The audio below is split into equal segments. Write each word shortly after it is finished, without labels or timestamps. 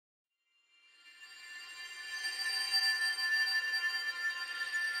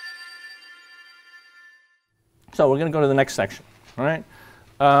So we're going to go to the next section. All right.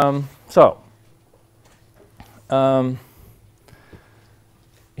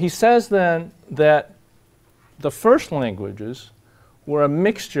 He says then that the first languages were a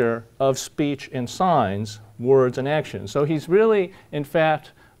mixture of speech and signs, words and actions. So he's really, in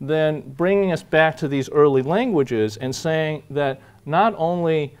fact, then bringing us back to these early languages and saying that not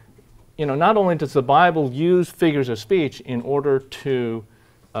only does the Bible use figures of speech in order to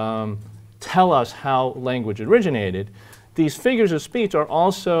tell us how language originated, these figures of speech are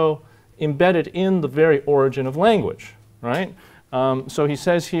also embedded in the very origin of language, right? So he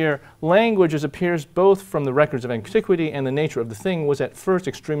says here, language, as appears both from the records of antiquity and the nature of the thing, was at first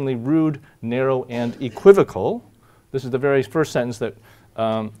extremely rude, narrow, and equivocal. This is the very first sentence that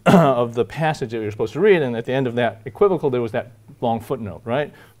of the passage that we were supposed to read, and at the end of that equivocal there was that long footnote,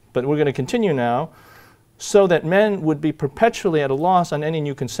 right? But we're going to continue now. So that men would be perpetually at a loss on any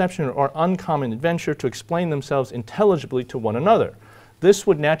new conception or uncommon adventure to explain themselves intelligibly to one another. This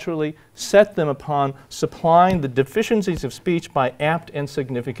would naturally set them upon supplying the deficiencies of speech by apt and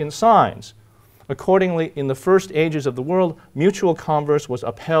significant signs. Accordingly, in the first ages of the world, mutual converse was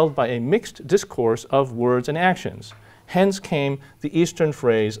upheld by a mixed discourse of words and actions. Hence came the Eastern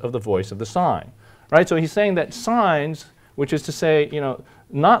phrase of the voice of the sign. Right? So he's saying that signs, which is to say,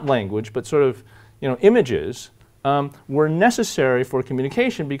 not language, but sort of, images, were necessary for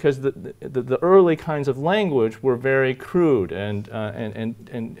communication because the early kinds of language were very crude and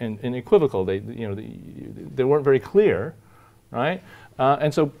equivocal. They weren't very clear, right?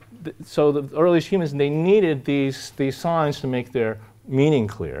 And so the earliest humans, they needed these signs to make their meaning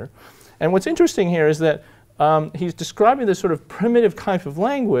clear. And what's interesting here is that he's describing this sort of primitive type of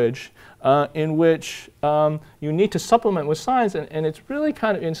language in which you need to supplement with signs, and it's really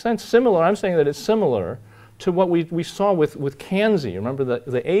kind of, in a sense, similar. I'm saying that it's similar to what we saw with Kanzi. Remember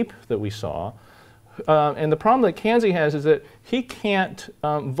the ape that we saw? And the problem that Kanzi has is that he can't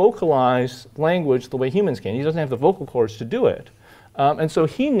vocalize language the way humans can. He doesn't have the vocal cords to do it. And so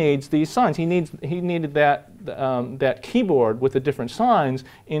he needs these signs. He needed that keyboard with the different signs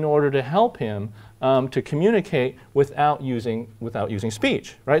in order to help him to communicate without using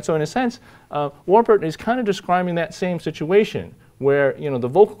speech, right? So in a sense, Warburton is kind of describing that same situation where the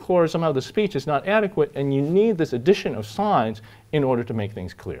vocal cords, somehow the speech is not adequate, and you need this addition of signs in order to make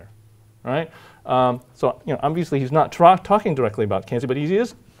things clear, right? So obviously he's not talking directly about Kanzi, but he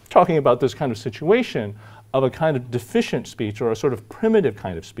is talking about this kind of situation of a kind of deficient speech or a sort of primitive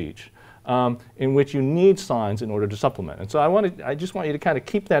kind of speech in which you need signs in order to supplement. And so I just want you to kind of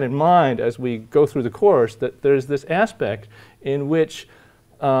keep that in mind as we go through the course, that there's this aspect in which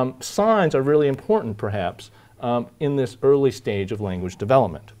signs are really important, perhaps, in this early stage of language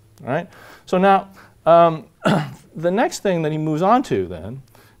development. All right? So now, the next thing that he moves on to then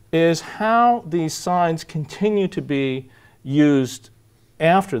is how these signs continue to be used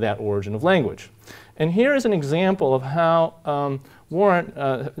after that origin of language. And here is an example of how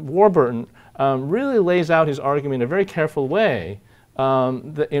Warburton really lays out his argument in a very careful way,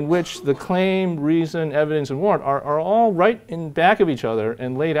 in which the claim, reason, evidence, and warrant are all right in back of each other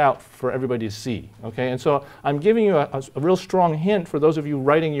and laid out for everybody to see. Okay? And so I'm giving you a real strong hint for those of you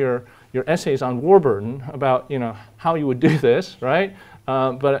writing your essays on Warburton about how you would do this, right?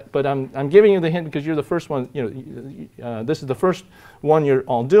 But I'm giving you the hint because you're the first one. This is the first one you're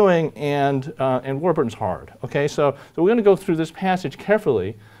all doing, and Warburton's hard. Okay, so we're going to go through this passage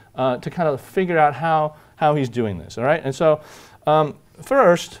carefully to kind of figure out how he's doing this. All right, and so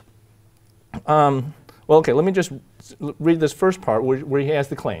first, well, okay, let me just read this first part where he has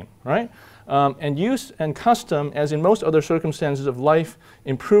the claim, right? And use and custom, as in most other circumstances of life,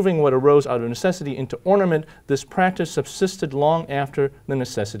 improving what arose out of necessity into ornament, this practice subsisted long after the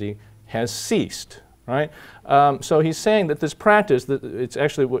necessity has ceased. Right? So he's saying that this practice, it's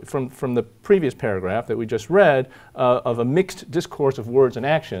actually from the previous paragraph that we just read, of a mixed discourse of words and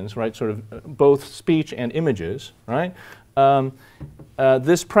actions, right? Sort of both speech and images, right?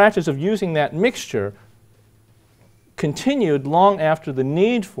 This practice of using that mixture continued long after the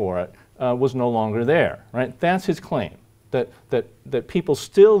need for it was no longer there, right? That's his claim, that people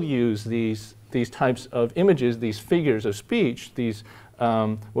still use these types of images, these figures of speech, these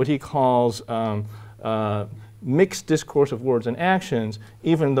what he calls mixed discourse of words and actions,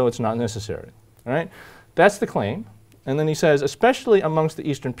 even though it's not necessary. All right? That's the claim. And then he says, especially amongst the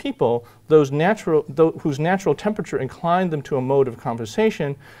Eastern people, whose natural temperature inclined them to a mode of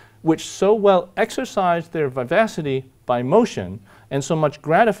conversation which so well exercised their vivacity by motion and so much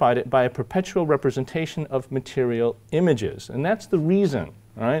gratified it by a perpetual representation of material images. And that's the reason.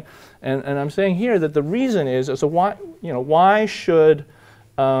 All right? And I'm saying here that the reason is, so why should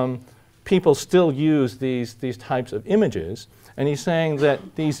people still use these types of images. And he's saying that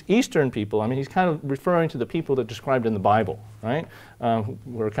these Eastern people, I mean, he's kind of referring to the people that described in the Bible, right?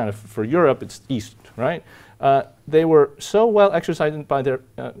 Who are kind of, for Europe, it's East, right? They were so well exercised by their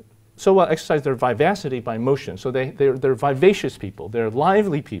their vivacity by motion. So they're vivacious people. They're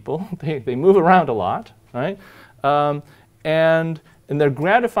lively people. They move around a lot, right? And they're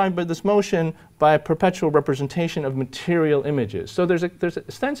gratified by this motion by a perpetual representation of material images. So there's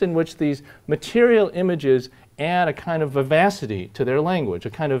a sense in which these material images add a kind of vivacity to their language, a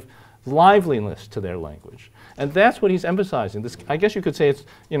kind of liveliness to their language. And that's what he's emphasizing. This, I guess you could say it's,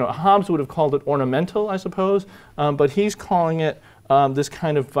 Hobbes would have called it ornamental, I suppose, but he's calling it this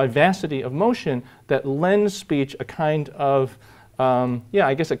kind of vivacity of motion that lends speech a kind of,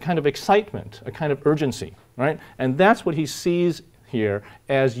 I guess a kind of excitement, a kind of urgency, right? And that's what he sees here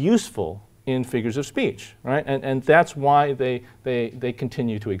as useful in figures of speech, right? And that's why they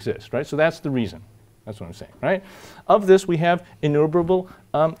continue to exist, right? So that's the reason. That's what I'm saying, right? Of this, we have innumerable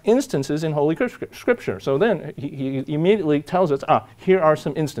instances in Holy Scripture. So then he immediately tells us, here are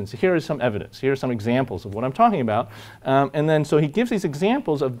some instances, here is some evidence, here are some examples of what I'm talking about. And then so he gives these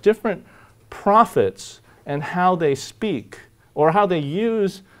examples of different prophets and how they speak, or how they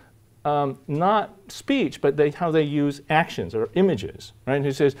use not speech, but how they use actions or images, right? And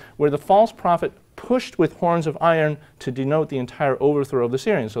he says, where the false prophet pushed with horns of iron to denote the entire overthrow of the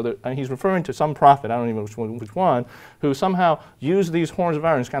Syrians. So that, he's referring to some prophet, I don't even know which one, who somehow used these horns of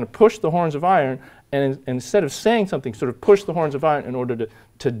iron, kind of pushed the horns of iron, and instead of saying something, sort of pushed the horns of iron in order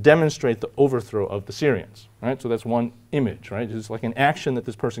to demonstrate the overthrow of the Syrians, right? So that's one image, right? It's like an action that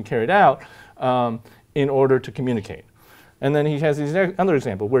this person carried out in order to communicate. And then he has another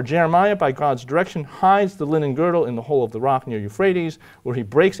example, where Jeremiah, by God's direction, hides the linen girdle in the hole of the rock near Euphrates, where he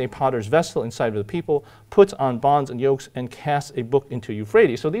breaks a potter's vessel in sight of the people, puts on bonds and yokes, and casts a book into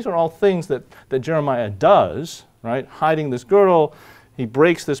Euphrates. So these are all things that Jeremiah does, right? Hiding this girdle, he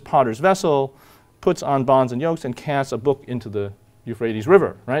breaks this potter's vessel, puts on bonds and yokes, and casts a book into the Euphrates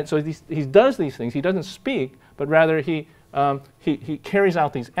River, right? So he does these things. He doesn't speak, but rather he carries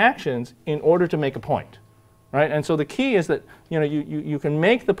out these actions in order to make a point. Right? And so the key is that you can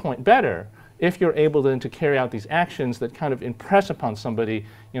make the point better if you're able then to carry out these actions that kind of impress upon somebody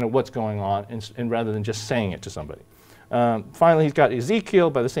what's going on, and rather than just saying it to somebody. Finally, he's got Ezekiel,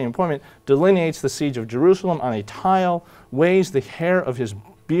 by the same appointment, delineates the siege of Jerusalem on a tile, weighs the hair of his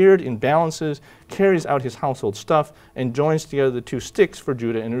beard in balances, carries out his household stuff, and joins together the two sticks for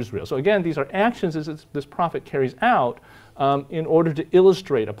Judah and Israel. So again, these are actions that this prophet carries out in order to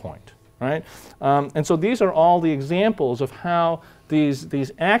illustrate a point. Right? And so these are all the examples of how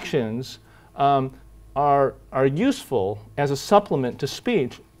these actions are useful as a supplement to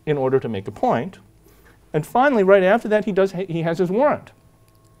speech in order to make a point. And finally, right after that, he has his warrant.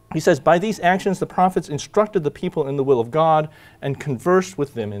 He says, by these actions the prophets instructed the people in the will of God and conversed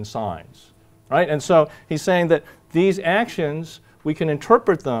with them in signs. Right? And so he's saying that these actions, we can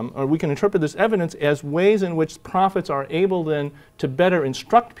interpret them, or we can interpret this evidence as ways in which prophets are able then to better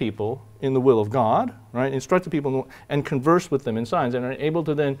instruct people in the will of God, right? Instruct the people and converse with them in signs, and are able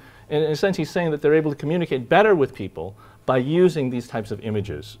to then, in a sense, he's saying that they're able to communicate better with people by using these types of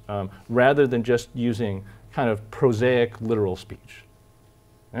images, rather than just using kind of prosaic, literal speech.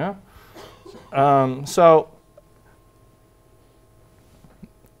 Yeah? So,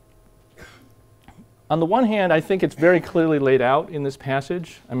 on the one hand, I think it's very clearly laid out in this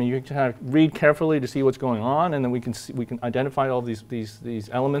passage. I mean, you can kind of read carefully to see what's going on, and then we can identify all these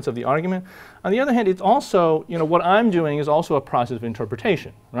elements of the argument. On the other hand, it's also, what I'm doing is also a process of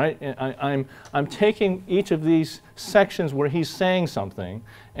interpretation, right? And I'm taking each of these sections where he's saying something,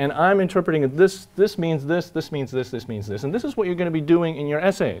 and I'm interpreting it, this means this means this means this. And this is what you're going to be doing in your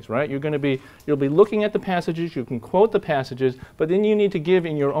essays, right? You'll be looking at the passages, you can quote the passages, but then you need to give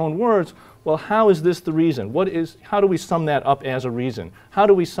in your own words, well, how is this the reason? How do we sum that up as a reason? How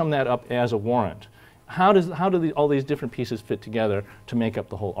do we sum that up as a warrant? How do all these different pieces fit together to make up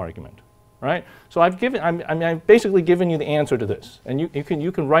the whole argument? Right? So I've basically given you the answer to this, and you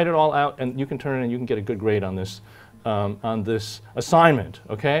can write it all out, and you can turn it and you can get a good grade on this assignment.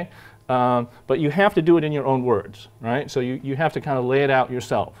 Okay, but you have to do it in your own words, right? So you have to kind of lay it out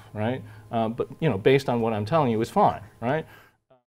yourself, right? But based on what I'm telling you is fine, right?